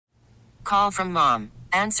Call from mom.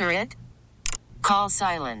 Answer it. Call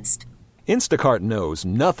silenced. Instacart knows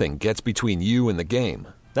nothing gets between you and the game.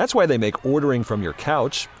 That's why they make ordering from your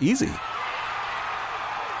couch easy.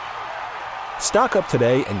 Stock up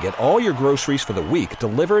today and get all your groceries for the week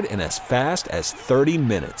delivered in as fast as 30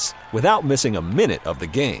 minutes without missing a minute of the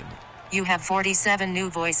game. You have 47 new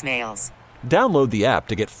voicemails. Download the app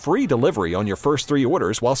to get free delivery on your first 3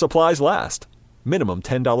 orders while supplies last. Minimum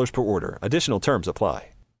 $10 per order. Additional terms apply.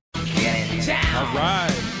 All right.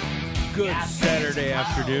 Good Saturday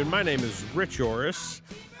afternoon. My name is Rich Orris.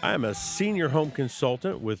 I am a senior home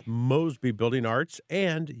consultant with Mosby Building Arts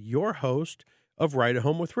and your host of Right at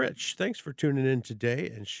Home with Rich. Thanks for tuning in today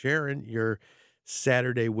and sharing your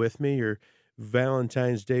Saturday with me, your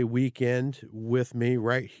Valentine's Day weekend with me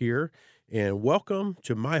right here. And welcome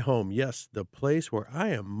to my home. Yes, the place where I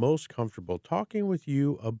am most comfortable talking with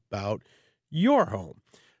you about your home.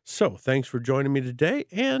 So thanks for joining me today.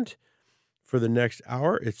 And for the next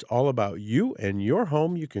hour, it's all about you and your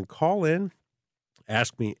home. You can call in,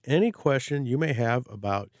 ask me any question you may have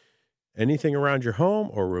about anything around your home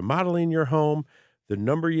or remodeling your home. The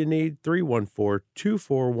number you need,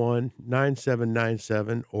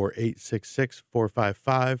 314-241-9797 or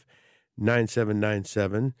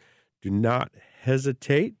 866-455-9797. Do not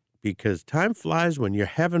hesitate because time flies when you're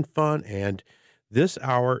having fun, and this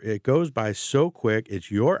hour, it goes by so quick.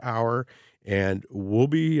 It's your hour, and we'll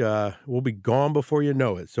be gone before you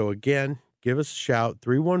know it. So again, give us a shout,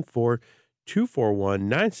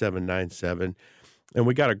 314-241-9797. And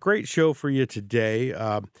we got a great show for you today.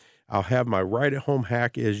 I'll have my Right at Home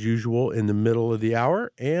hack as usual in the middle of the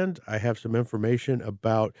hour, and I have some information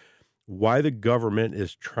about why the government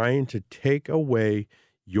is trying to take away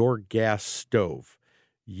your gas stove.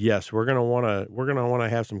 Yes, we're gonna want to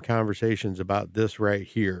have some conversations about this right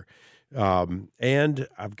here. And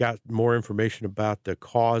I've got more information about the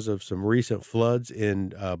cause of some recent floods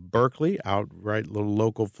in Berkeley, outright little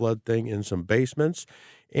local flood thing in some basements,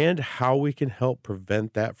 and how we can help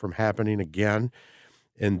prevent that from happening again.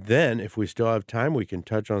 And then, if we still have time, we can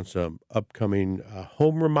touch on some upcoming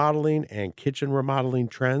home remodeling and kitchen remodeling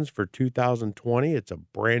trends for 2020. It's a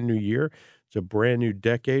brand new year. It's a brand new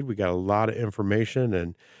decade. We got a lot of information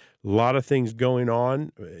and a lot of things going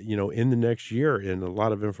on, in the next year, and a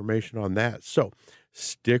lot of information on that. So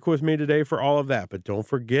stick with me today for all of that. But don't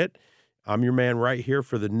forget, I'm your man right here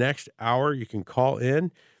for the next hour. You can call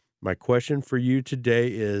in. My question for you today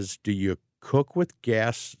is, do you cook with a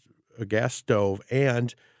gas stove?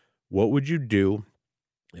 And what would you do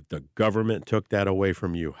if the government took that away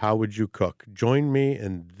from you? How would you cook? Join me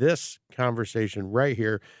in this conversation right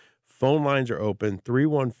here. Phone lines are open,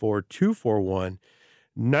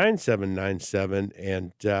 314-241-9797.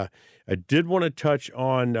 And I did want to touch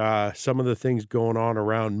on some of the things going on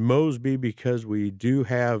around Mosby, because we do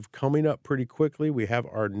have coming up pretty quickly. We have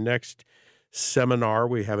our next seminar.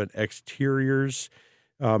 We have an exteriors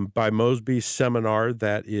by Mosby seminar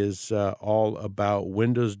that is all about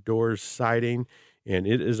windows, doors, siding. And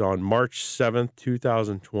it is on March 7th,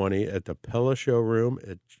 2020 at the Pella Showroom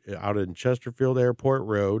out in Chesterfield Airport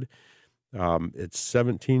Road. It's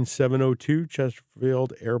 17702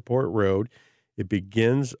 Chesterfield Airport Road. It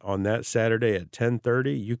begins on that Saturday at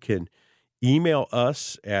 10:30. You can email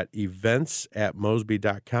us at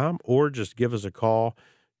events@mosby.com or just give us a call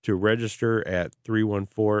to register at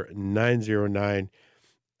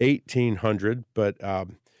 314-909-1800. But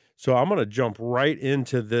so I'm going to jump right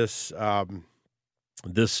into this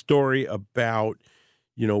this story about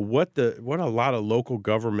what a lot of local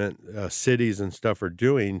government cities and stuff are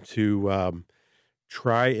doing to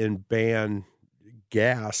try and ban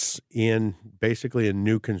gas in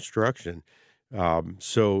new construction.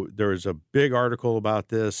 So there's a big article about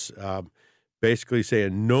this, basically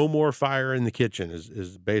saying no more fire in the kitchen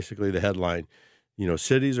is basically the headline.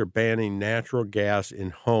 Cities are banning natural gas in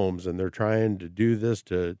homes, and they're trying to do this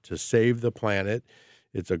to save the planet.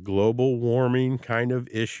 It's a global warming kind of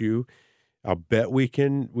issue. I'll bet we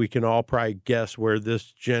can all probably guess where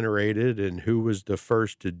this generated and who was the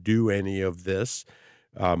first to do any of this.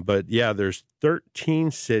 But yeah, there's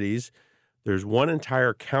 13 cities. There's one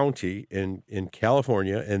entire county in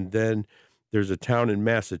California, and then there's a town in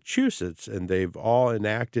Massachusetts, and they've all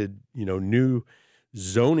enacted, new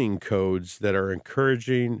zoning codes that are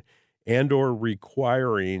encouraging and or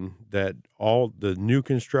requiring that all the new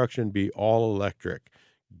construction be all electric.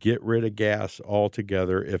 Get rid of gas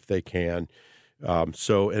altogether if they can.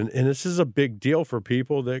 So this is a big deal for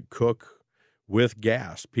people that cook with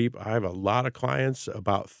gas. I have a lot of clients,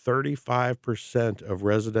 about 35% of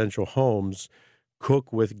residential homes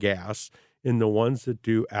cook with gas, and the ones that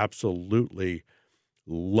do absolutely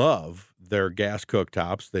love their gas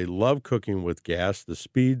cooktops. They love cooking with gas, the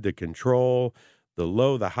speed, the control, the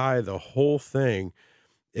low, the high, the whole thing.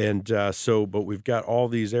 And but we've got all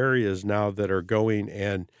these areas now that are going,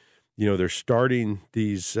 and they're starting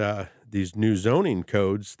these new zoning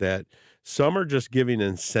codes that some are just giving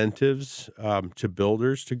incentives to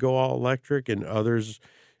builders to go all electric, and others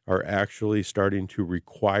are actually starting to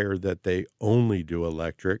require that they only do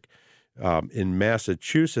electric. In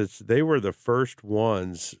Massachusetts, they were the first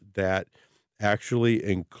ones that actually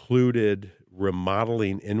included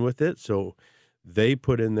remodeling in with it. So they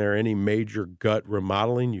put in there any major gut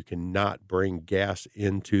remodeling. You cannot bring gas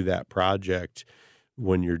into that project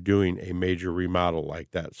when you're doing a major remodel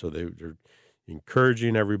like that. So they're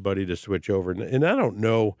encouraging everybody to switch over. And I don't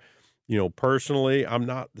know, personally, I'm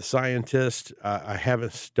not the scientist. I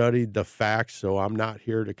haven't studied the facts, so I'm not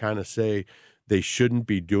here to kind of say they shouldn't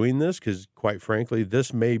be doing this, because quite frankly,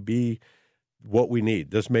 this may be what we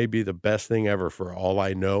need. This may be the best thing ever for all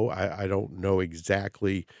I know. I don't know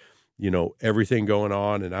exactly, everything going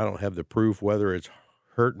on, and I don't have the proof whether it's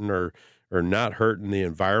hurting or not hurting the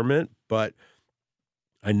environment, but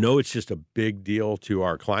I know it's just a big deal to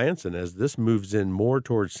our clients. And as this moves in more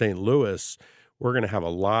towards St. Louis, we're going to have a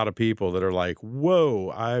lot of people that are like, whoa,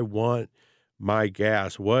 I want my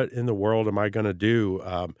gas. What in the world am I going to do?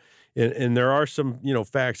 And there are some,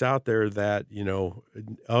 facts out there that,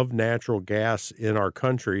 of natural gas in our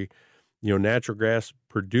country, natural gas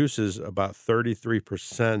produces about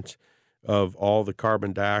 33% of all the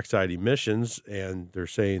carbon dioxide emissions. And they're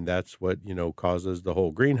saying that's what, causes the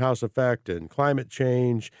whole greenhouse effect and climate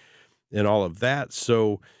change and all of that.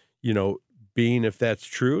 So, being if that's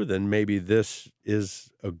true, then maybe this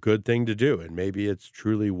is a good thing to do. And maybe it's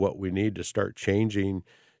truly what we need to start changing,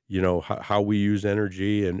 how we use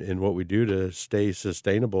energy and what we do to stay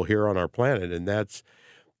sustainable here on our planet. And that's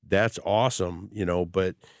awesome,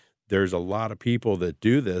 but there's a lot of people that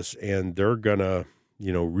do this, and they're going to,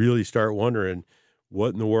 really start wondering,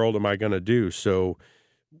 what in the world am I going to do? So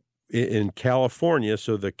in California,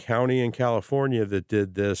 so the county in California that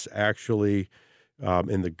did this actually,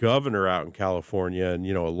 and the governor out in California, and,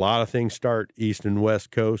 a lot of things start east and west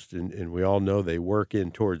coast, and we all know they work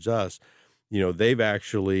in towards us. They've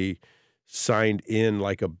actually signed in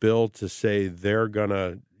like a bill to say they're going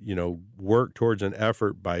to, work towards an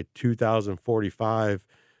effort by 2045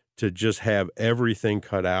 to just have everything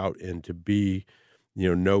cut out and to be,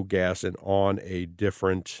 no gas and on a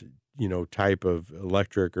different, type of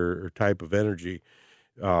electric or type of energy.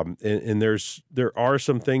 And there are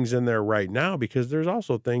some things in there right now, because there's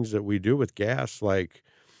also things that we do with gas, like,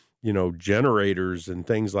 generators and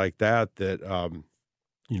things like that,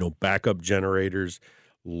 backup generators,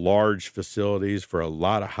 large facilities for a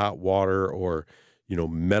lot of hot water, or,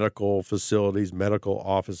 medical facilities, medical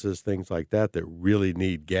offices, things like that really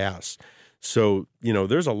need gas. So,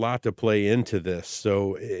 there's a lot to play into this.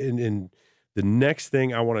 So in the next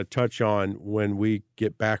thing I want to touch on when we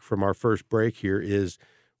get back from our first break here is,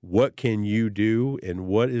 what can you do, and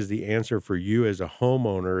what is the answer for you as a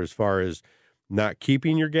homeowner as far as not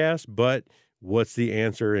keeping your gas, but what's the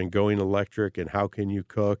answer in going electric, and how can you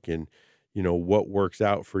cook, and, what works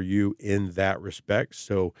out for you in that respect.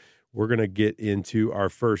 So we're going to get into our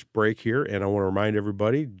first break here, and I want to remind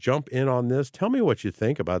everybody, jump in on this. Tell me what you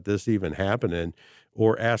think about this even happening,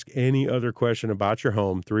 or ask any other question about your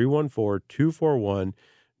home.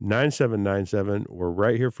 314-241-9797. We're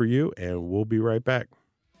right here for you, and we'll be right back.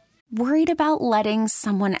 Worried about letting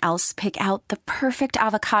someone else pick out the perfect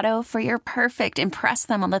avocado for your perfect impress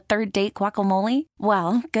them on the third date guacamole?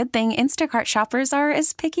 Well, good thing Instacart shoppers are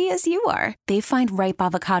as picky as you are. They find ripe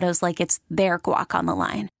avocados like it's their guac on the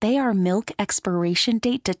line. They are milk expiration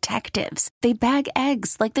date detectives. They bag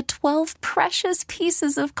eggs like the 12 precious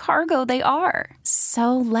pieces of cargo they are.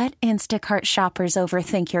 So let Instacart shoppers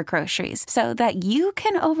overthink your groceries so that you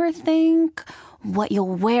can overthink what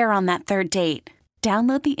you'll wear on that third date.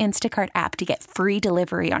 Download the Instacart app to get free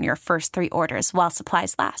delivery on your first 3 orders while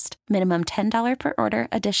supplies last. Minimum $10 per order.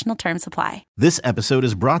 Additional terms apply. This episode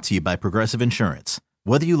is brought to you by Progressive Insurance.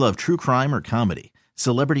 Whether you love true crime or comedy,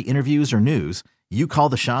 celebrity interviews or news, you call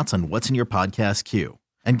the shots on what's in your podcast queue.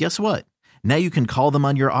 And guess what? Now you can call them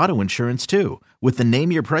on your auto insurance too, with the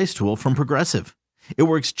Name Your Price tool from Progressive. It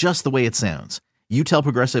works just the way it sounds. You tell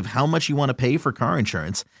Progressive how much you want to pay for car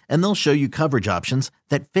insurance, and they'll show you coverage options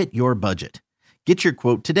that fit your budget. Get your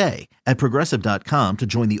quote today at Progressive.com to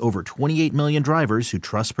join the over 28 million drivers who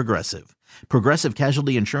trust Progressive. Progressive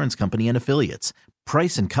Casualty Insurance Company and Affiliates.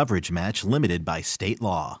 Price and coverage match limited by state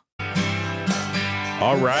law.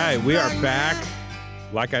 All right, we are back.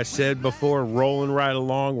 Like I said before, rolling right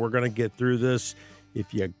along. We're going to get through this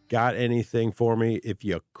If you got anything for me, if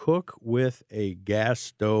you cook with a gas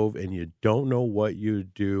stove and you don't know what you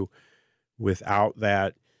do without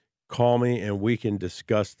that, call me and we can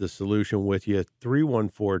discuss the solution with you.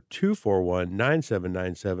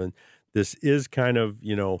 314-241-9797. This is kind of,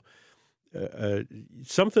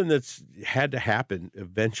 something that's had to happen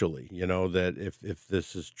eventually, that if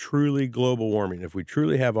this is truly global warming, if we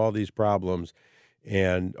truly have all these problems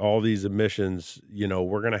and all these emissions,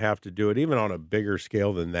 we're going to have to do it even on a bigger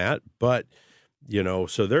scale than that. But,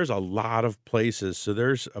 so there's a lot of places. So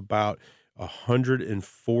there's about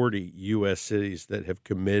 140 U.S. cities that have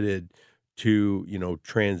committed to,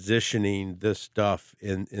 transitioning this stuff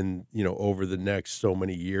in over the next so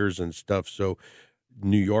many years and stuff. So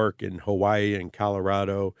New York and Hawaii and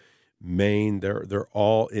Colorado, Maine, they're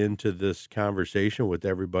all into this conversation with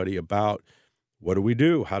everybody about what do we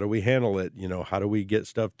do? How do we handle it? How do we get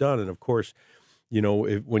stuff done? And of course,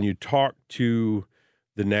 when you talk to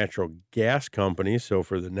the natural gas companies, so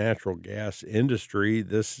for the natural gas industry,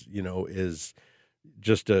 this, is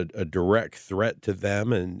just a direct threat to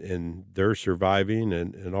them and they're surviving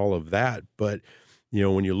and all of that. But,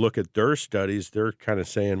 when you look at their studies, they're kind of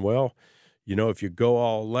saying, well, if you go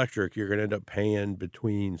all electric, you're going to end up paying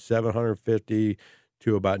between $750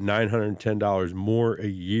 to about $910 more a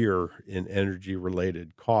year in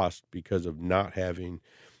energy-related costs because of not having,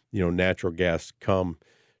 natural gas come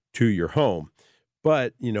to your home.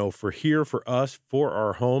 But, for us, for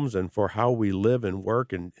our homes and for how we live and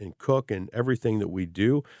work and cook and everything that we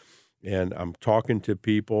do, and I'm talking to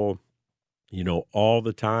people, all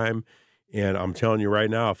the time, and I'm telling you right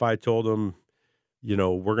now, if I told them,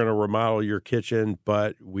 we're going to remodel your kitchen,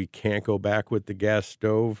 but we can't go back with the gas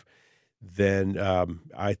stove, then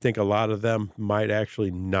I think a lot of them might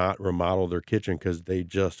actually not remodel their kitchen because they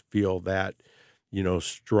just feel that,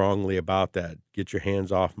 strongly about that. Get your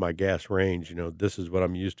hands off my gas range. This is what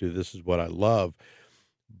I'm used to. This is what I love.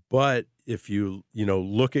 But if you,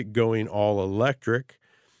 look at going all electric,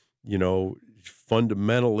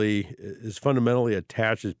 fundamentally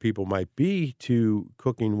attached as people might be to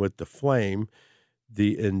cooking with the flame,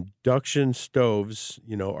 the induction stoves,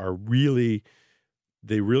 they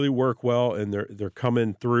really work well, and they're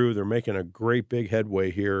coming through. They're making a great big headway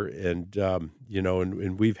here, and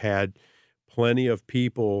and we've had plenty of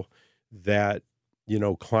people that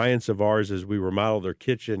clients of ours as we remodel their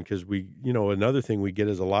kitchen, because we another thing we get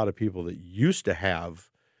is a lot of people that used to have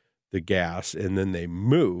the gas and then they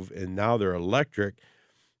move and now they're electric.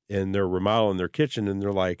 And they're remodeling their kitchen, and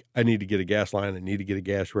they're like, I need to get a gas line. I need to get a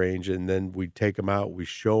gas range. And then we take them out. We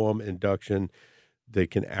show them induction. They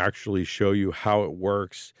can actually show you how it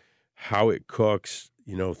works, how it cooks,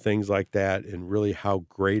 things like that, and really how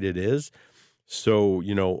great it is. So,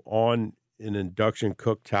 on an induction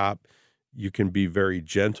cooktop, you can be very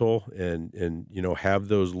gentle and have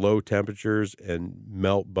those low temperatures and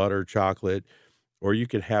melt butter, chocolate, or you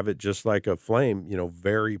can have it just like a flame,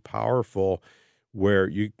 very powerful, where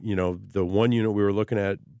the one unit we were looking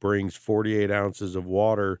at brings 48 ounces of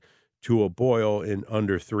water to a boil in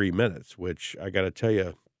under 3 minutes, which I got to tell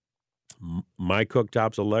you, my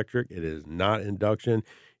cooktop's electric. It is not induction,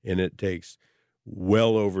 and it takes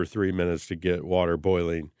well over 3 minutes to get water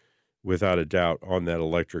boiling without a doubt on that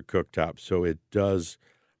electric cooktop. So it does,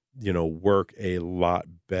 work a lot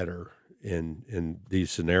better in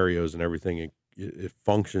these scenarios and everything. It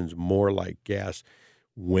functions more like gas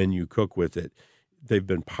when you cook with it. They've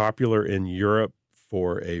been popular in Europe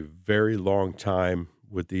for a very long time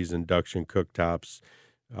with these induction cooktops.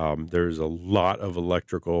 There's a lot of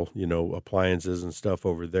electrical, appliances and stuff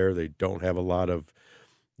over there. They don't have a lot of,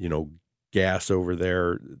 gas over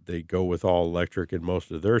there. They go with all electric in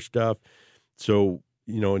most of their stuff. So,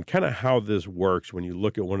 and kind of how this works when you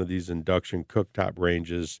look at one of these induction cooktop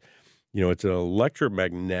ranges, it's an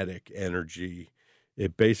electromagnetic energy.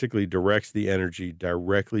 It basically directs the energy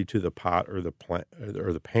directly to the pot or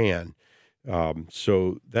the pan.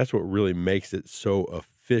 So that's what really makes it so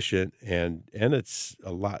efficient, and it's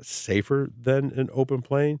a lot safer than an open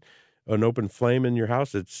flame in your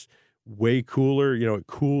house. It's way cooler. It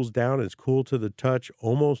cools down. It's cool to the touch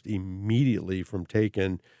almost immediately from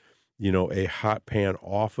taking, a hot pan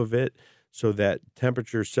off of it. So that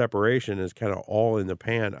temperature separation is kind of all in the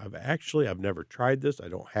pan. I've never tried this. I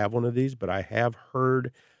don't have one of these, but I have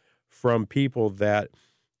heard from people that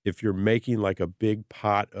if you're making like a big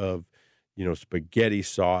pot of, spaghetti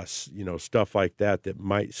sauce, stuff like that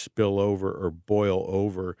might spill over or boil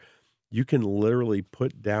over, you can literally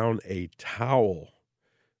put down a towel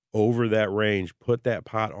over that range, put that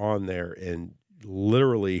pot on there, and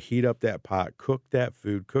literally heat up that pot, cook that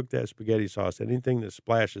food, cook that spaghetti sauce. Anything that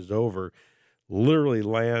splashes over literally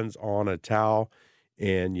lands on a towel,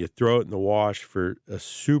 and you throw it in the wash for a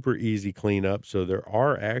super easy cleanup. So there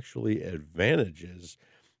are actually advantages,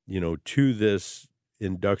 to this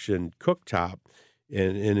induction cooktop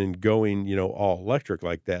and in going, all electric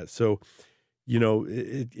like that. So,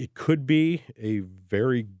 it could be a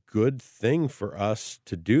very good thing for us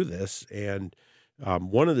to do this. And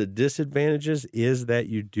one of the disadvantages is that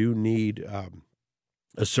you do need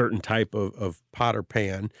a certain type of pot or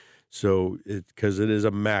pan. So because it is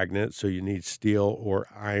a magnet, so you need steel or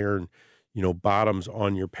iron, bottoms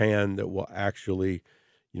on your pan that will actually,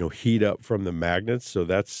 heat up from the magnets. So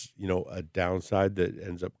that's, a downside that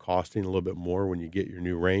ends up costing a little bit more when you get your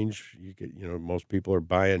new range. You get, most people are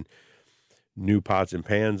buying new pots and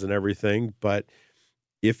pans and everything. But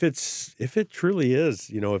if it truly is,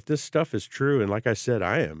 if this stuff is true, and like I said,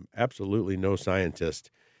 I am absolutely no scientist.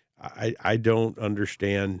 I don't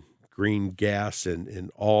understand green gas and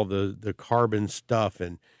all the carbon stuff.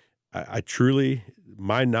 And I truly,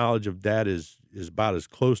 my knowledge of that is about as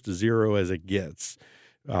close to zero as it gets.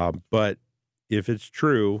 But if it's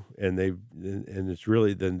true and it's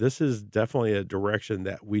really, then this is definitely a direction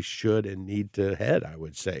that we should and need to head, I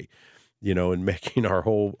would say, in making our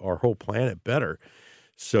whole planet better.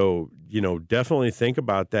 So, definitely think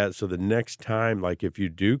about that. So the next time, like if you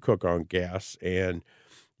do cook on gas and,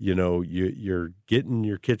 you're getting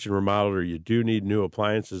your kitchen remodeled or you do need new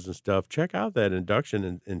appliances and stuff, check out that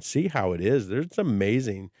induction and see how it is. It's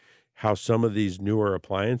amazing how some of these newer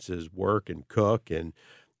appliances work and cook. And,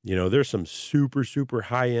 there's some super, super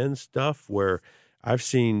high-end stuff where I've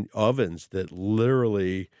seen ovens that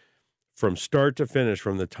literally from start to finish,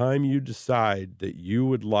 from the time you decide that you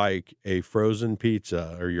would like a frozen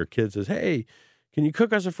pizza or your kid says, hey, can you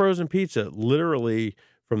cook us a frozen pizza? Literally,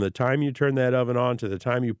 from the time you turn that oven on to the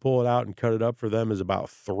time you pull it out and cut it up for them is about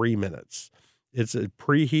 3 minutes. It's a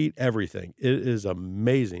preheat everything. It is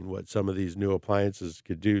amazing what some of these new appliances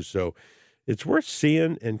could do. So it's worth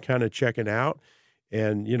seeing and kind of checking out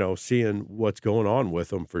and, seeing what's going on with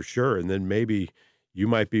them for sure. And then maybe you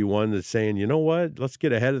might be one that's saying, you know what, let's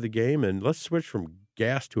get ahead of the game and let's switch from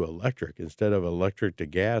gas to electric instead of electric to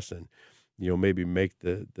gas and, maybe make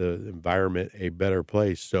the environment a better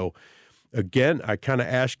place. So again, I kind of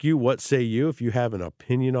ask you, what say you? If you have an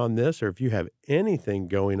opinion on this or if you have anything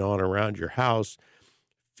going on around your house,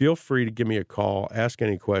 feel free to give me a call, ask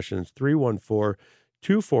any questions,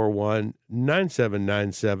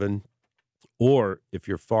 314-241-9797. Or if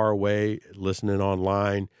you're far away listening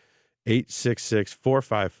online,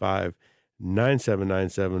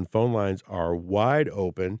 866-455-9797. Phone lines are wide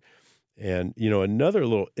open. And, another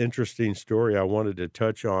little interesting story I wanted to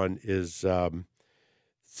touch on is out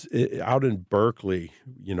in Berkeley,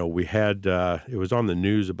 we had, it was on the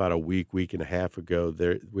news about a week and a half ago.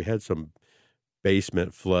 We had some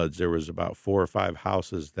basement floods. There was about 4 or 5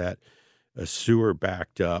 houses that a sewer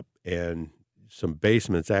backed up and some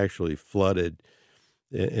basements actually flooded.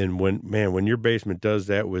 And when your basement does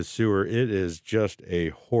that with sewer, it is just a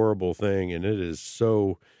horrible thing. And it is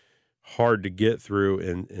so hard to get through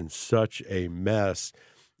and such a mess.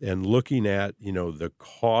 And looking at, the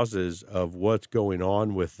causes of what's going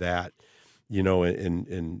on with that,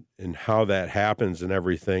 and how that happens and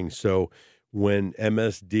everything. So when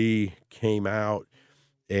MSD came out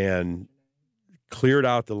and cleared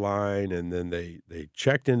out the line, and then they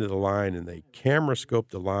checked into the line and they camera scoped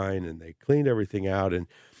the line and they cleaned everything out. And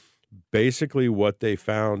basically what they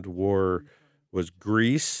found was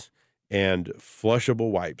grease and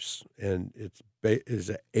flushable wipes. And is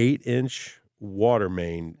an 8-inch water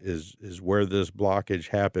main is where this blockage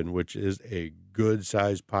happened, which is a good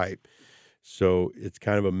sized pipe. So it's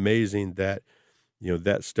kind of amazing that,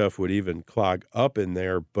 that stuff would even clog up in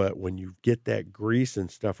there. But when you get that grease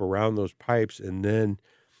and stuff around those pipes, and then,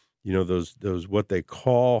 those what they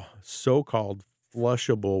call so-called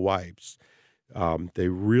flushable wipes, they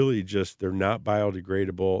really they're not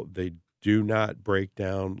biodegradable. They do not break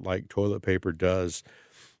down like toilet paper does.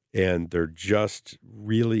 And they're just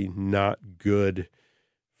really not good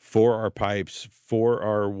for our pipes, for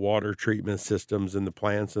our water treatment systems and the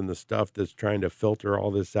plants and the stuff that's trying to filter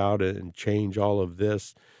all this out and change all of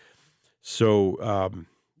this. So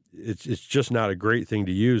it's just not a great thing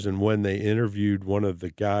to use. And when they interviewed one of the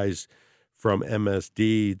guys from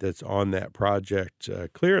MSD that's on that project,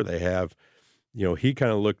 Clear they have, he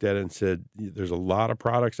kind of looked at it and said, there's a lot of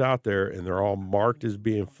products out there and they're all marked as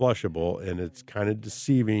being flushable. And it's kind of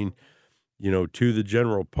deceiving, to the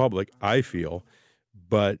general public, I feel.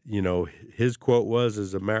 But, his quote was,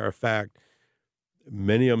 as a matter of fact,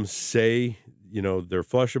 many of them say, they're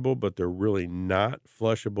flushable, but they're really not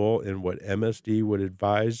flushable. And what MSD would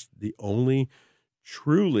advise, the only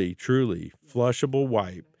truly flushable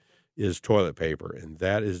wipe is toilet paper. And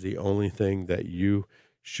that is the only thing that you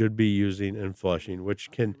should be using and flushing,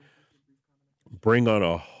 which can bring on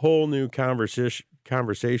a whole new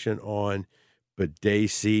conversation on bidet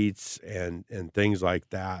seats and things like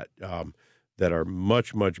that, that are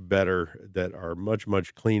much, much better, that are much,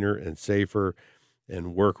 much cleaner and safer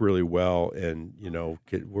and work really well. And,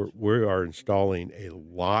 we are installing a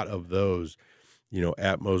lot of those,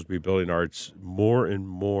 at Mosby Building Arts more and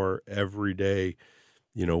more every day.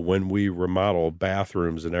 When we remodel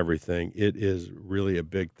bathrooms and everything, it is really a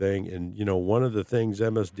big thing. And, one of the things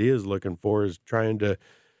MSD is looking for is trying to,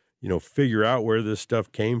 figure out where this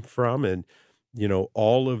stuff came from. And,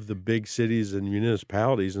 all of the big cities and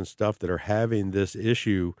municipalities and stuff that are having this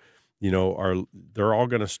issue, they're all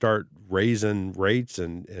going to start raising rates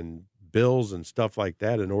and bills and stuff like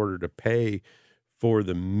that in order to pay for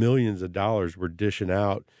the millions of dollars we're dishing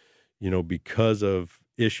out, because of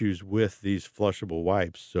issues with these flushable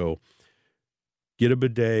wipes. So get a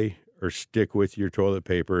bidet or stick with your toilet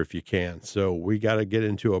paper if you can. So we got to get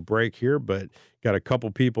into a break here, but got a couple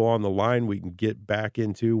people on the line we can get back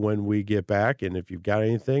into when we get back. And if you've got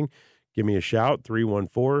anything, give me a shout,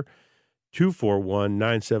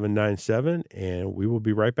 314-241-9797, and we will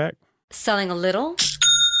be right back. Selling a little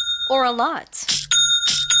or a lot?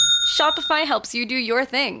 Shopify helps you do your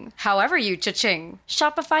thing, however you cha-ching.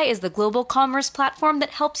 Shopify is the global commerce platform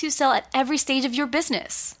that helps you sell at every stage of your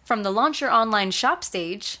business. From the launch your online shop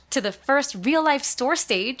stage, to the first real-life store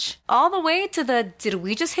stage, all the way to the did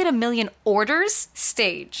we just hit 1 million orders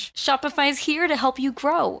stage. Shopify's here to help you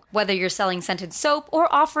grow. Whether you're selling scented soap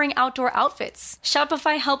or offering outdoor outfits,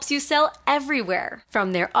 Shopify helps you sell everywhere.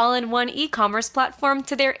 From their all-in-one e-commerce platform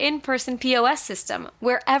to their in-person POS system,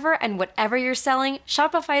 wherever and whatever you're selling,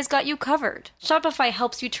 Shopify's got you covered. Shopify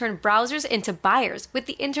helps you turn browsers into buyers with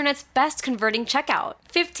the internet's best converting checkout.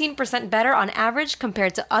 15% better on average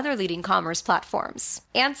compared to other leading commerce platforms.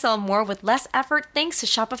 And sell more with less effort thanks to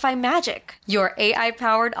Shopify Magic, your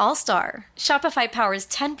AI-powered all-star. Shopify powers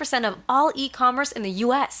 10% of all e-commerce in the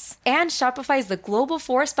U.S. And Shopify is the global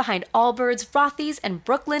force behind Allbirds, Rothy's, and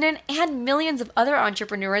Brooklinen, and millions of other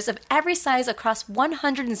entrepreneurs of every size across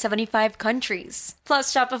 175 countries.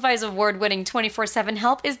 Plus, Shopify's award-winning 24/7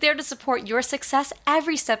 help is there to support your success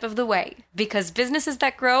every step of the way. Because businesses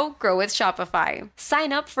that grow with Shopify.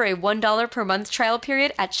 Sign up for a $1 per month trial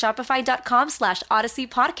period at shopify.com/Odyssey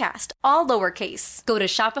Podcast, all lowercase. Go to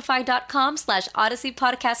shopify.com/Odyssey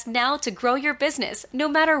Podcast now to grow your business, no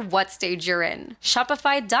matter what stage you're in.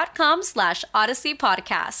 Shopify.com/Odyssey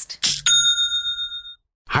Podcast.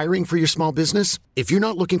 Hiring for your small business? If you're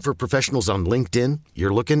not looking for professionals on LinkedIn,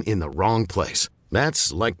 you're looking in the wrong place.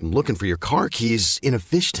 That's like looking for your car keys in a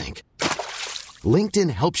fish tank. LinkedIn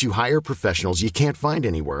helps you hire professionals you can't find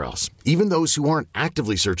anywhere else, even those who aren't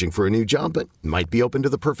actively searching for a new job but might be open to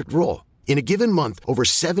the perfect role. In a given month, over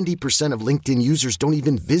 70% of LinkedIn users don't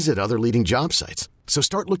even visit other leading job sites. So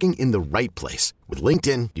start looking in the right place. With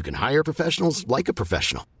LinkedIn, you can hire professionals like a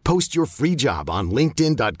professional. Post your free job on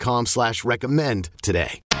linkedin.com/recommend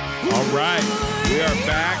today. All right, we are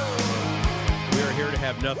back. We are here to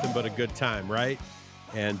have nothing but a good time, right?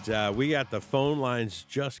 And we got the phone lines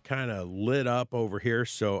just kind of lit up over here,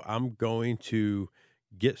 so I'm going to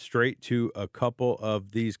get straight to a couple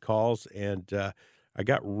of these calls. And I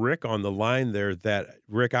got Rick on the line there.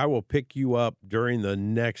 Rick, I will pick you up during the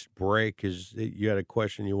next break because you had a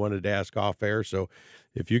question you wanted to ask off air. So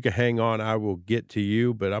if you can hang on, I will get to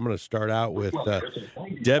you. But I'm going to start out with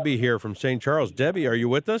Debbie here from St. Charles. Debbie, are you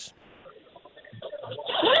with us?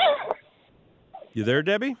 You there,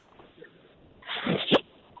 Debbie?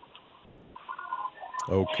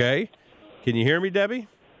 Okay. Can you hear me, Debbie?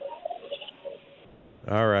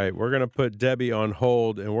 All right. We're going to put Debbie on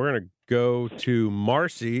hold, and we're going to go to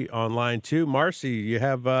Marcy on line 2. Marcy, you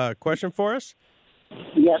have a question for us?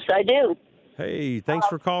 Yes, I do. Hey, thanks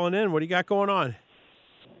for calling in. What do you got going on?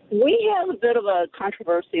 We have a bit of a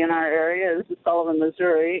controversy in our area, this is Sullivan,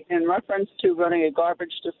 Missouri, in reference to running a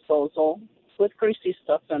garbage disposal with greasy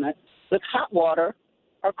stuff in it, with hot water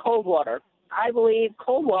or cold water. I believe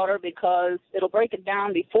cold water because it'll break it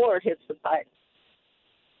down before it hits the pipe.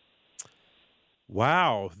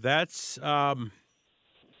 Wow, that's a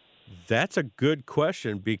good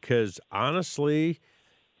question because honestly,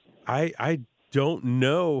 I don't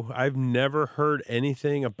know. I've never heard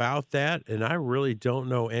anything about that, and I really don't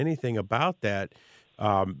know anything about that.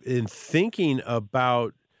 In thinking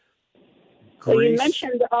about grease, well, you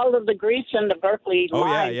mentioned all of the grease in the Berkeley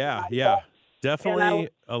line. Yeah. Definitely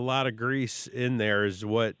a lot of grease in there is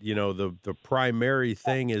what, the primary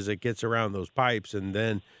thing is it gets around those pipes and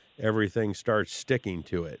then everything starts sticking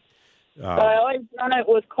to it. But I always run it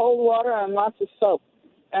with cold water and lots of soap.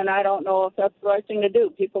 and I don't know if that's the right thing to do.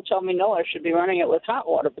 People tell me, no, I should be running it with hot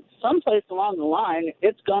water, but someplace along the line,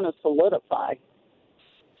 it's going to solidify.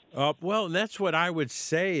 Well, and that's what I would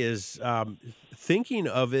say is thinking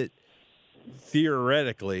of it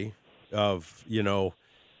theoretically of,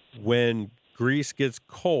 when grease gets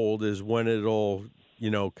cold is when it'll,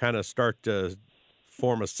 kind of start to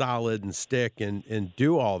form a solid and stick and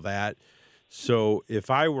do all that. So if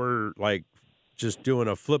I were like just doing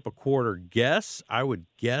a flip a quarter guess, I would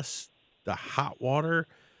guess the hot water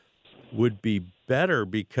would be better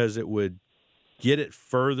because it would get it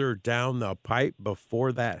further down the pipe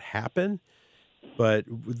before that happened. But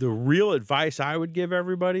the real advice I would give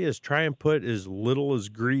everybody is try and put as little as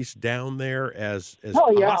grease down there as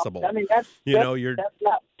possible. I mean, that's not, I agree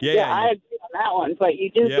on that one, but you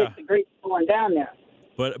do get the grease going down there.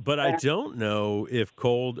 But I don't know if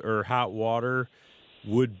cold or hot water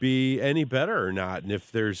would be any better or not. And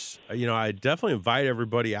if there's, I definitely invite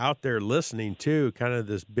everybody out there listening to kind of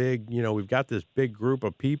this big, we've got this big group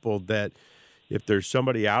of people that if there's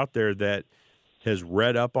somebody out there that has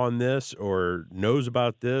read up on this or knows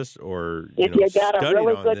about this or if you got a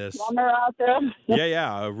really good this, plumber out there.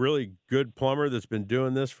 a really good plumber that's been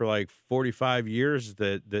doing this for like 45 years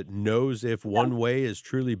that knows if one way is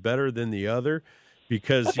truly better than the other.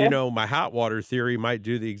 Because, my hot water theory might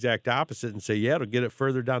do the exact opposite and say, it'll get it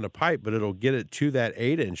further down the pipe, but it'll get it to that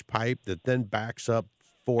 8-inch pipe that then backs up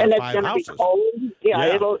 4 or 5 houses. And it's going to be cold.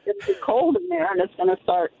 Yeah, it'll be cold in there, and it's going to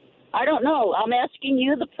start. I don't know. I'm asking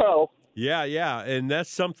you, the pro. Yeah. And that's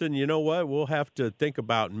something, we'll have to think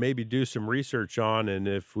about and maybe do some research on. And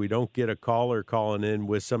if we don't get a caller calling in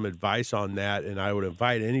with some advice on that, and I would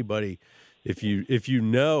invite anybody, if you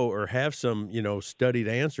know or have some, studied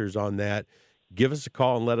answers on that, give us a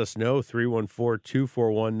call and let us know,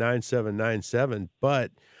 314-241-9797.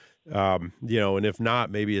 But, and if not,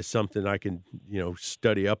 maybe it's something I can,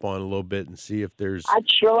 study up on a little bit and see if there's. I'd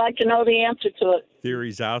sure like to know the answer to it.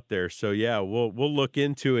 Theories out there. So, we'll look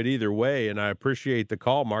into it either way. And I appreciate the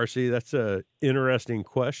call, Marcy. That's a interesting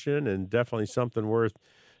question and definitely something worth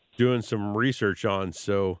doing some research on.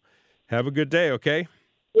 So have a good day, okay?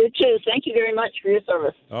 You too. Thank you very much for your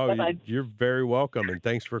service. Oh, you're very welcome, and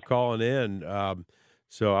thanks for calling in.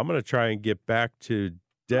 So I'm going to try and get back to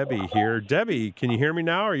Debbie here. Debbie, can you hear me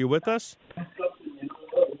now? Are you with us?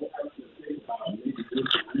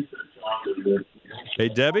 Hey,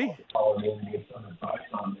 Debbie?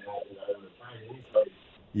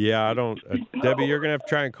 Yeah, I don't. Debbie, you're going to have to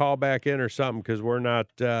try and call back in or something because we're not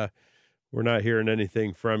hearing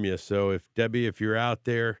anything from you. So if you're out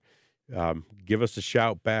there, give us a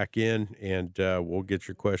shout back in, and we'll get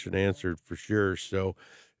your question answered for sure. So,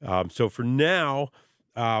 so for now,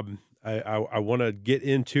 I want to get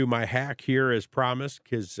into my hack here as promised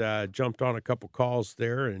because I jumped on a couple calls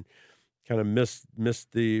there and kind of missed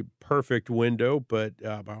the perfect window, but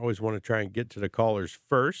I always want to try and get to the callers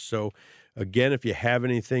first. So, again, if you have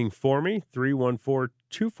anything for me,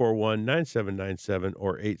 314-241-9797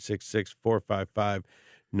 or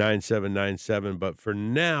 866-455-9797. But for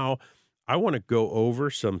now, I want to go over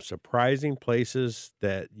some surprising places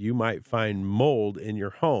that you might find mold in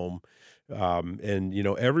your home. And,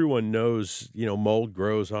 everyone knows, mold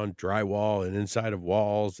grows on drywall and inside of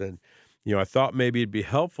walls. And, I thought maybe it'd be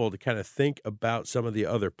helpful to kind of think about some of the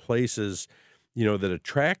other places, that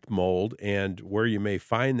attract mold and where you may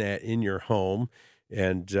find that in your home.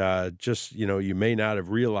 And just, you may not have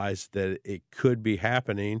realized that it could be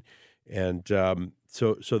happening. And so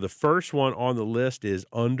the first one on the list is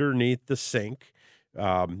underneath the sink.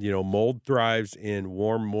 Mold thrives in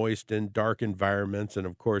warm, moist, and dark environments. And,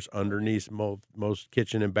 of course, underneath most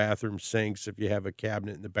kitchen and bathroom sinks, if you have a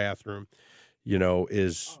cabinet in the bathroom,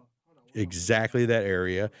 is exactly that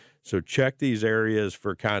area. So check these areas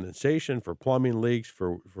for condensation, for plumbing leaks,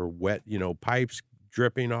 for wet, pipes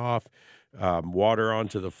dripping off, water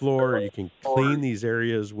onto the floor. You can clean these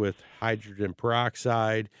areas with hydrogen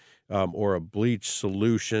peroxide or a bleach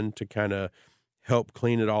solution to kind of help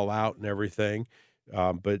clean it all out and everything.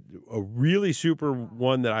 But a really super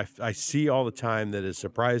one that I see all the time that is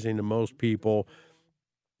surprising to most people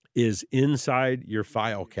is inside your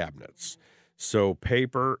file cabinets. So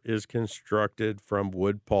paper is constructed from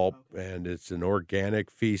wood pulp, and it's an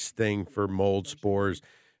organic feast thing for mold spores.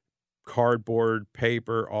 Cardboard,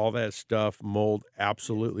 paper, all that stuff, mold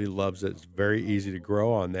absolutely loves it. It's very easy to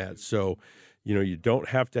grow on that. So, you don't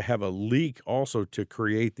have to have a leak also to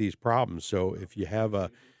create these problems. So if you have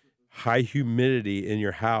a high humidity in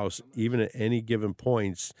your house, even at any given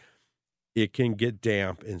points, it can get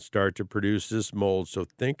damp and start to produce this mold. So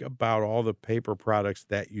think about all the paper products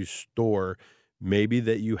that you store. maybe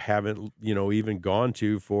that you haven't, even gone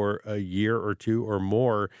to for a year or two or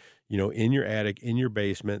more, in your attic, in your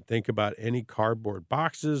basement. Think about any cardboard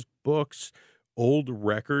boxes, books, old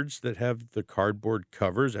records that have the cardboard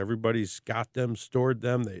covers. Everybody's got them, stored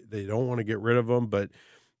them. They don't want to get rid of them, but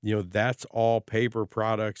that's all paper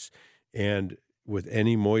products. And with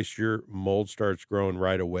any moisture, mold starts growing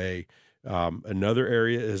right away. Another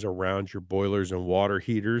area is around your boilers and water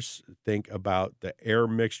heaters. Think about the air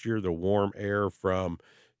mixture, the warm air from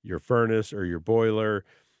your furnace or your boiler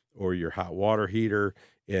or your hot water heater,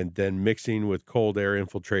 and then mixing with cold air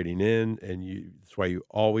infiltrating in. And that's why you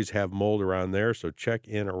always have mold around there. So check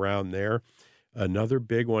in around there. Another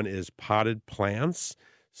big one is potted plants.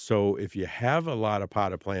 So if you have a lot of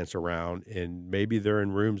potted plants around and maybe they're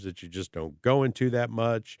in rooms that you just don't go into that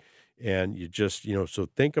much, and you just, so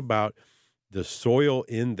think about the soil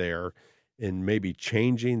in there and maybe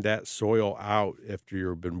changing that soil out after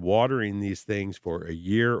you've been watering these things for a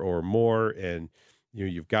year or more. And,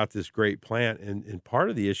 you've got this great plant. And part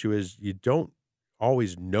of the issue is you don't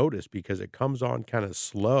always notice because it comes on kind of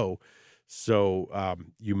slow. So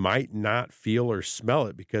you might not feel or smell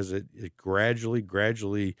it because it gradually,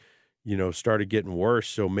 started getting worse.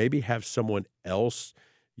 So maybe have someone else,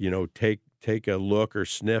 take a look or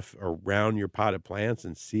sniff around your potted plants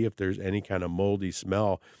and see if there's any kind of moldy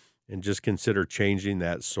smell, and just consider changing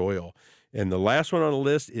that soil. And the last one on the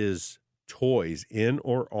list is toys, in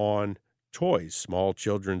or on toys, small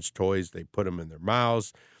children's toys. They put them in their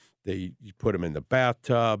mouths. You put them in the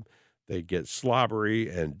bathtub. They get slobbery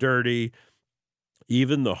and dirty.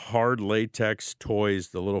 Even the hard latex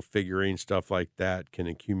toys, the little figurine stuff like that, can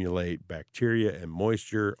accumulate bacteria and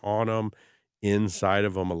moisture on them, inside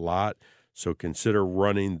of them a lot. So consider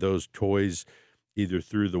running those toys either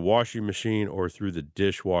through the washing machine or through the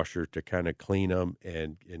dishwasher to kind of clean them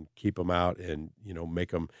and keep them out and,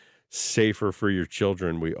 make them safer for your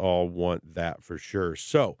children. We all want that for sure.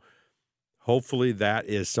 So hopefully that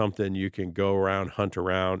is something you can go around, hunt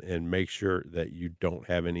around, and make sure that you don't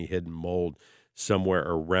have any hidden mold somewhere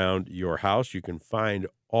around your house. You can find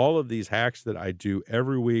all of these hacks that I do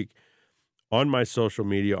every week on my social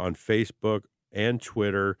media, on Facebook and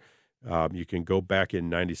Twitter. You can go back in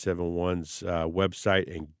 97.1's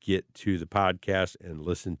website and get to the podcast and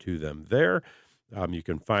listen to them there. You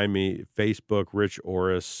can find me Facebook, Rich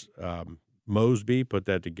Orris Mosby, put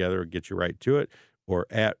that together, get you right to it, or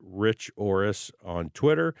at Rich Orris on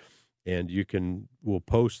Twitter. And we'll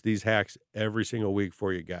post these hacks every single week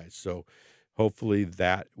for you guys. So hopefully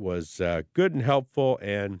that was good and helpful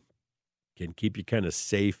and can keep you kind of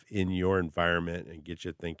safe in your environment and get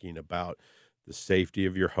you thinking about the safety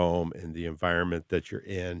of your home and the environment that you're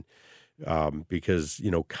in. Because,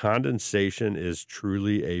 condensation is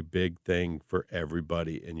truly a big thing for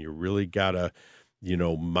everybody, and you really got to,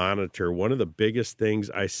 monitor. One of the biggest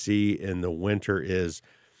things I see in the winter is,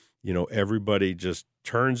 everybody just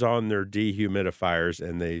turns on their dehumidifiers,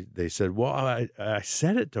 and they said, well, I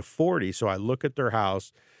set it to 40. So I look at their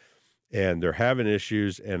house and they're having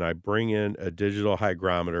issues, and I bring in a digital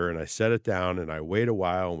hygrometer and I set it down and I wait a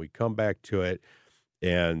while and we come back to it,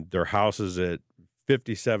 and their house is at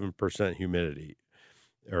 57% humidity,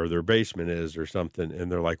 or their basement is, or something.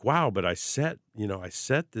 And they're like, wow, but I set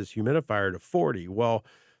this humidifier to 40. Well,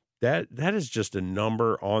 that is just a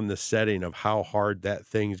number on the setting of how hard that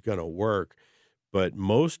thing's going to work. But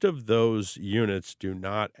most of those units do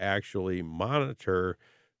not actually monitor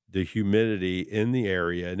the humidity in the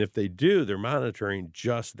area. And if they do, they're monitoring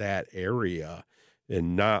just that area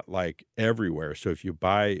and not like everywhere. So if you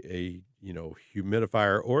buy a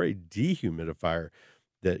humidifier or a dehumidifier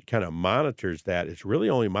that kind of monitors that, it's really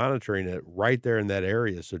only monitoring it right there in that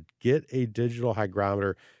area. So get a digital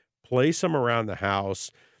hygrometer, place them around the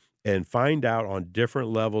house, and find out on different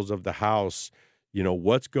levels of the house,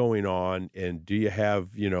 what's going on, and do you have,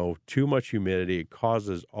 too much humidity? It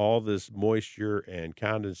causes all this moisture and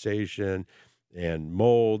condensation and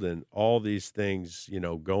mold and all these things,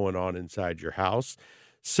 going on inside your house.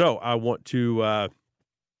 So I want to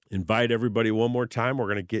invite everybody one more time. We're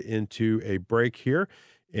going to get into a break here,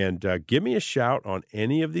 and give me a shout on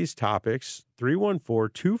any of these topics,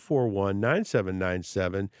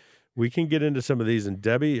 314-241-9797. We can get into some of these, and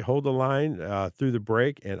Debbie, hold the line through the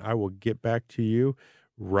break, and I will get back to you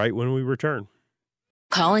right when we return.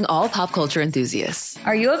 Calling all pop culture enthusiasts.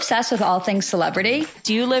 Are you obsessed with all things celebrity?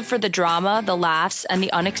 Do you live for the drama, the laughs, and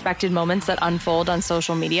the unexpected moments that unfold on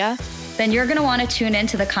social media? then you're going to want to tune in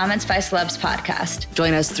to the Comments by Celebs podcast.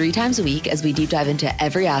 Join us 3 times a week as we deep dive into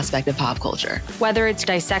every aspect of pop culture. Whether it's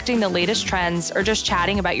dissecting the latest trends or just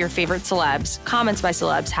chatting about your favorite celebs, Comments by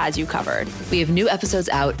Celebs has you covered. We have new episodes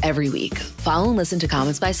out every week. Follow and listen to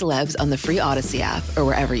Comments by Celebs on the free Odyssey app or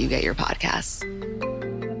wherever you get your podcasts.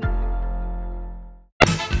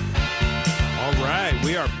 All right,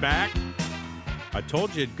 we are back. I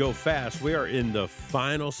told you it'd go fast. We are in the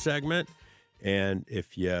final segment. And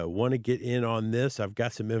if you want to get in on this, I've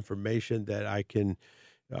got some information that I can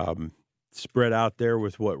spread out there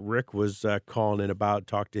with what Rick was calling in about.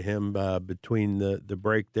 Talk to him between the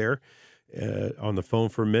break there on the phone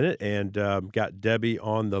for a minute, and got Debbie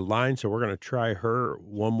on the line. So we're going to try her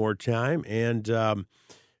one more time. And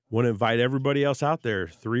want to invite everybody else out there,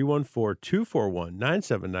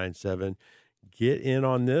 314-241-9797. Get in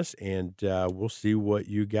on this, and we'll see what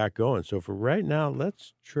you got going. So for right now,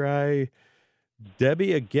 let's try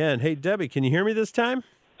Debbie again. Hey, Debbie, can you hear me this time?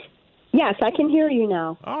 Yes, I can hear you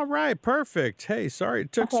now. All right, perfect. Hey, sorry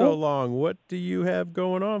it took so long. What do you have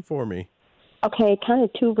going on for me? Okay, kind of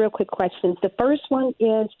 2 real quick questions. The first one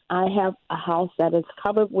is I have a house that is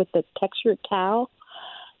covered with the textured tile,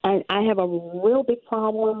 and I have a real big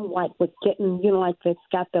problem, like with getting, like it's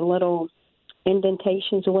got the little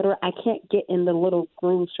indentations or whatever. I can't get in the little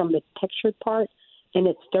grooves from the textured part, and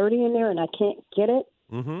it's dirty in there, and I can't get it.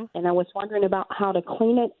 Mm-hmm. And I was wondering about how to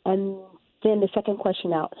clean it. And then the second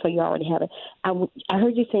question out, so you already have it. I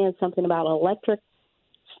heard you saying something about electric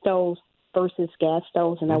stoves versus gas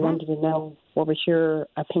stoves, and I wanted to know what was your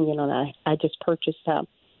opinion on that. I just purchased a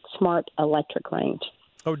smart electric range.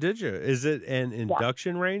 Oh, did you? Is it an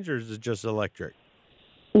induction range, or is it just electric?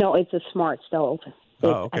 No, it's a smart stove.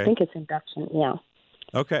 Okay. I think it's induction, yeah.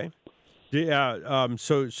 Okay. Yeah.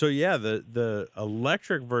 So yeah, the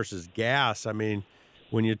electric versus gas, I mean,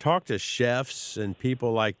 when you talk to chefs and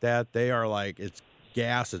people like that, they are like, it's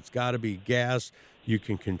gas. It's got to be gas. You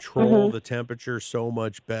can control the temperature so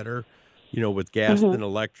much better, with gas than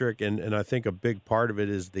electric. And I think a big part of it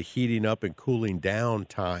is the heating up and cooling down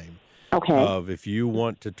time. Okay. Of if you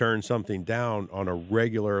want to turn something down on a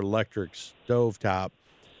regular electric stovetop,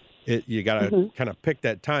 you got to kind of pick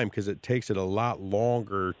that time, because it takes it a lot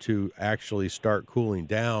longer to actually start cooling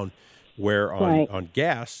down. Where on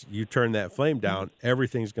gas, you turn that flame down,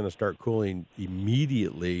 everything's going to start cooling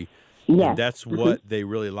immediately. Yeah. And that's what they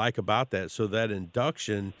really like about that. So that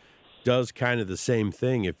induction does kind of the same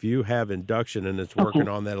thing. If you have induction and it's working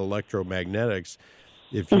on that electromagnetics,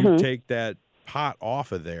 if you take that pot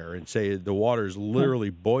off of there and say the water's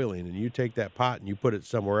literally boiling, and you take that pot and you put it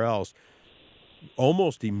somewhere else,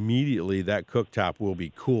 almost immediately that cooktop will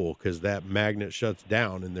be cool, because that magnet shuts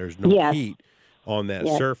down and there's no heat on that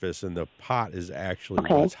surface, and the pot is actually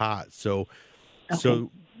what's hot. So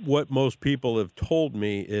what most people have told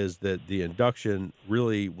me is that the induction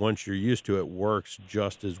really, once you're used to it, works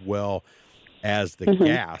just as well as the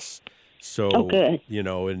gas. So,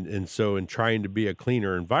 and so in trying to be a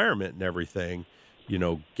cleaner environment and everything,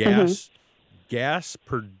 gas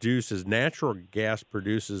produces, natural gas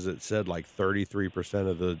produces, it said, like 33%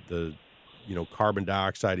 of the carbon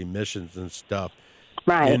dioxide emissions and stuff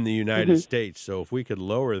in the United States. So if we could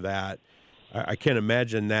lower that, I can't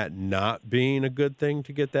imagine that not being a good thing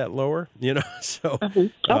to get that lower, So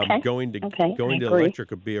going to electric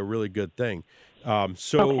would be a really good thing.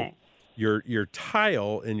 Your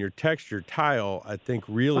tile and your textured tile, I think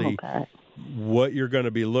really what you're going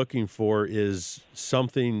to be looking for is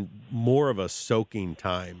something more of a soaking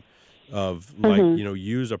time of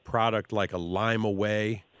use a product like a Lime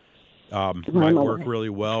Away. Might work really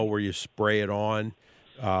well where you spray it on.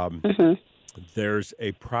 There's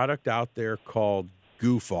a product out there called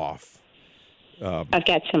Goof Off. I've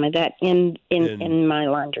got some of that in my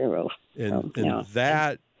laundry room. And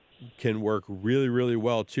that can work really, really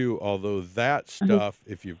well too. Although that stuff,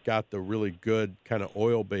 if you've got the really good kind of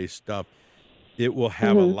oil-based stuff, it will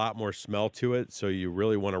have a lot more smell to it. So you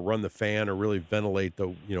really want to run the fan or really ventilate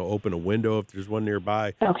open a window if there's one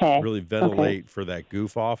nearby. Really ventilate for that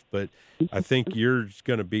Goof Off. But I think you're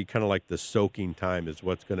going to be kind of like the soaking time is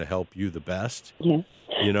what's going to help you the best. Yeah.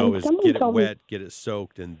 Is get it wet, get it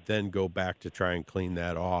soaked, and then go back to try and clean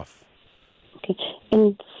that off. Okay.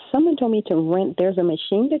 And someone told me to rent. There's a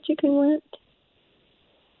machine that you can rent.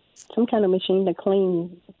 Some kind of machine to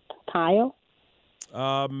clean tile.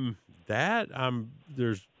 That I'm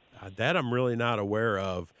really not aware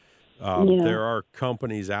of. There are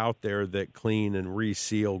companies out there that clean and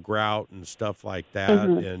reseal grout and stuff like that.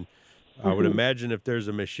 And I would imagine if there's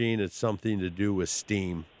a machine, it's something to do with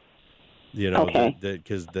steam.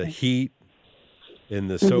 Because the heat and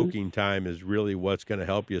the soaking time is really what's going to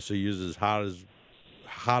help you. So use as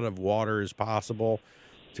hot of water as possible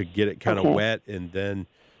to get it kind of wet, and then,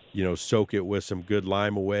 soak it with some good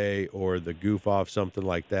Lime Away or the Goof Off, something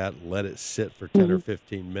like that. Let it sit for 10 or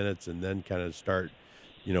 15 minutes, and then kind of start,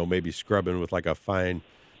 maybe scrubbing with like a fine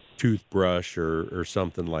toothbrush or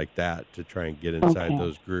something like that to try and get inside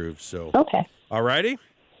those grooves. So, all righty.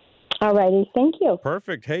 All righty. Thank you.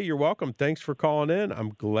 Perfect. Hey, you're welcome. Thanks for calling in.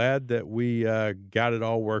 I'm glad that we got it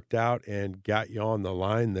all worked out and got you on the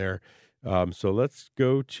line there. So let's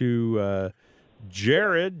go to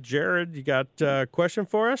Jared. Jared, you got a question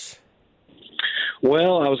for us?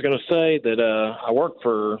 Well, I was going to say that I work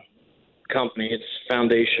for a company. It's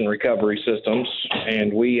Foundation Recovery Systems,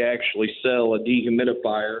 and we actually sell a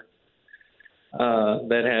dehumidifier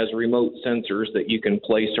that has remote sensors that you can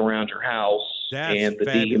place around your house. That's and the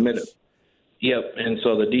fabulous. Yep, and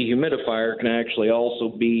so the dehumidifier can actually also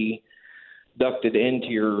be ducted into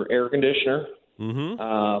your air conditioner.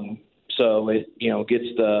 Mm-hmm. So it gets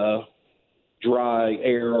the dry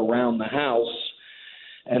air around the house,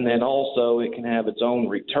 and then also it can have its own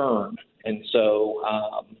return. And so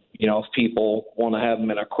if people want to have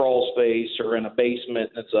them in a crawl space or in a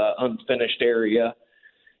basement that's an unfinished area,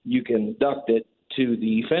 you can duct it to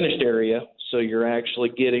the finished area, so you're actually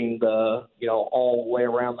getting the all the way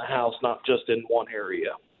around the house, not just in one area.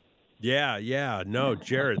 Yeah. No,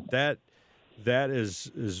 Jared, that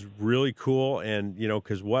is really cool. And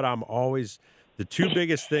because what I'm always, the two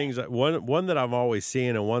biggest things, one that I'm always seeing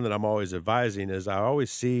and one that I'm always advising is I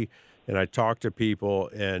always see, and I talk to people,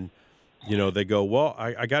 and they go, well,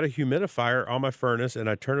 I got a humidifier on my furnace and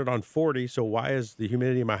I turn it on 40, so why is the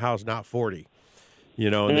humidity in my house not 40?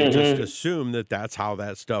 And they just assume that that's how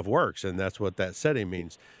that stuff works, and that's what that setting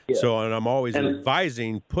means. Yeah. So, and I'm always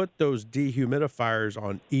advising, put those dehumidifiers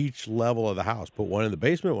on each level of the house. Put one in the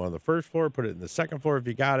basement, one on the first floor, put it in the second floor if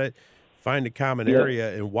you got it. Find a common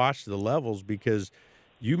area and watch the levels, because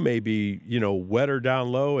you may be, wetter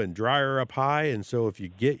down low and drier up high. And so if you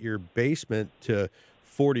get your basement to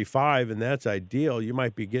 45, and that's ideal, you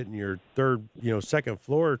might be getting your second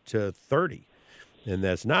floor to 30. And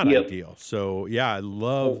that's not ideal. So, I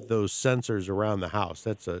love those sensors around the house.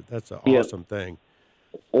 That's an awesome thing.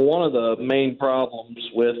 Well, one of the main problems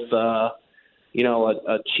with, a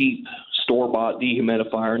cheap store-bought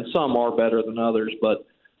dehumidifier, and some are better than others, but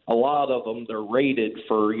a lot of them, they're rated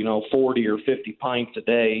for, 40 or 50 pints a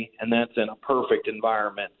day, and that's in a perfect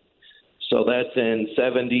environment. So that's in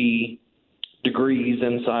 70 degrees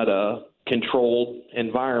inside a controlled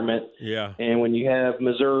environment. Yeah. And when you have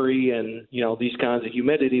Missouri and, these kinds of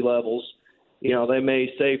humidity levels, they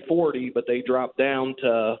may say 40, but they drop down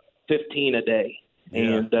to 15 a day. Yeah.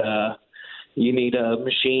 And you need a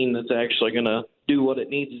machine that's actually going to do what it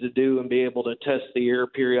needs to do and be able to test the air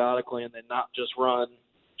periodically, and then not just run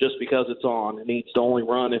just because it's on. It needs to only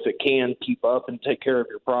run if it can keep up and take care of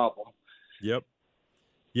your problem. Yep.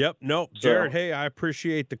 No, Jared, hey, I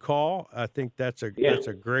appreciate the call. I think that's a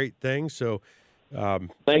great thing. So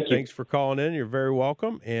thanks for calling in. You're very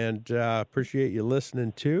welcome, and appreciate you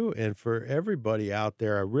listening too. And for everybody out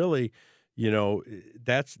there, I really,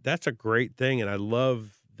 that's a great thing. And I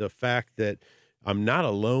love the fact that I'm not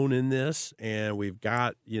alone in this, and we've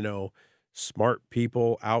got, smart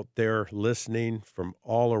people out there listening from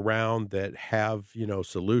all around that have,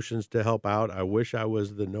 solutions to help out. I wish I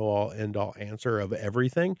was the know-all, end-all answer of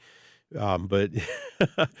everything. But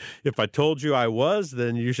if I told you I was,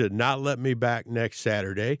 then you should not let me back next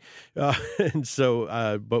Saturday. And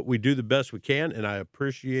so, but we do the best we can, and I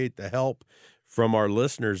appreciate the help from our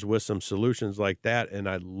listeners with some solutions like that. And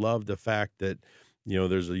I love the fact that,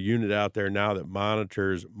 there's a unit out there now that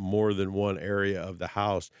monitors more than one area of the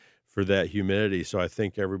house for that humidity. So I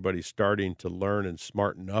think everybody's starting to learn and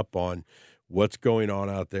smarten up on what's going on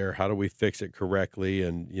out there. How do we fix it correctly?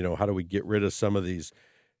 And, how do we get rid of some of these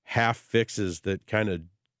half fixes that kind of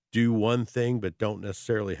do one thing but don't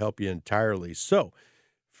necessarily help you entirely? So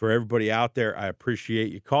for everybody out there, I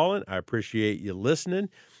appreciate you calling. I appreciate you listening.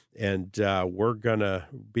 And we're going to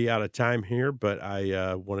be out of time here, but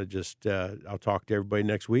I want to just, I'll talk to everybody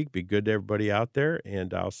next week. Be good to everybody out there,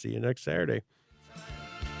 and I'll see you next Saturday.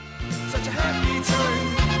 Such a happy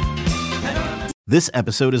time. This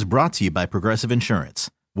episode is brought to you by Progressive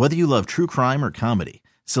Insurance. Whether you love true crime or comedy,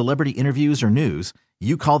 celebrity interviews or news,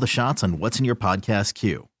 you call the shots on what's in your podcast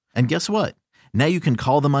queue. And guess what? Now you can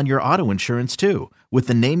call them on your auto insurance too, with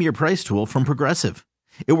the Name Your Price tool from Progressive.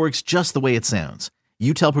 It works just the way it sounds.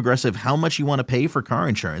 You tell Progressive how much you want to pay for car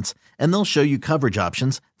insurance, and they'll show you coverage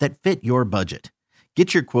options that fit your budget.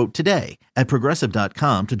 Get your quote today at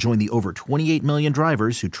Progressive.com to join the over 28 million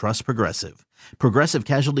drivers who trust Progressive. Progressive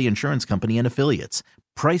Casualty Insurance Company and Affiliates.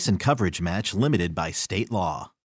 Price and coverage match limited by state law.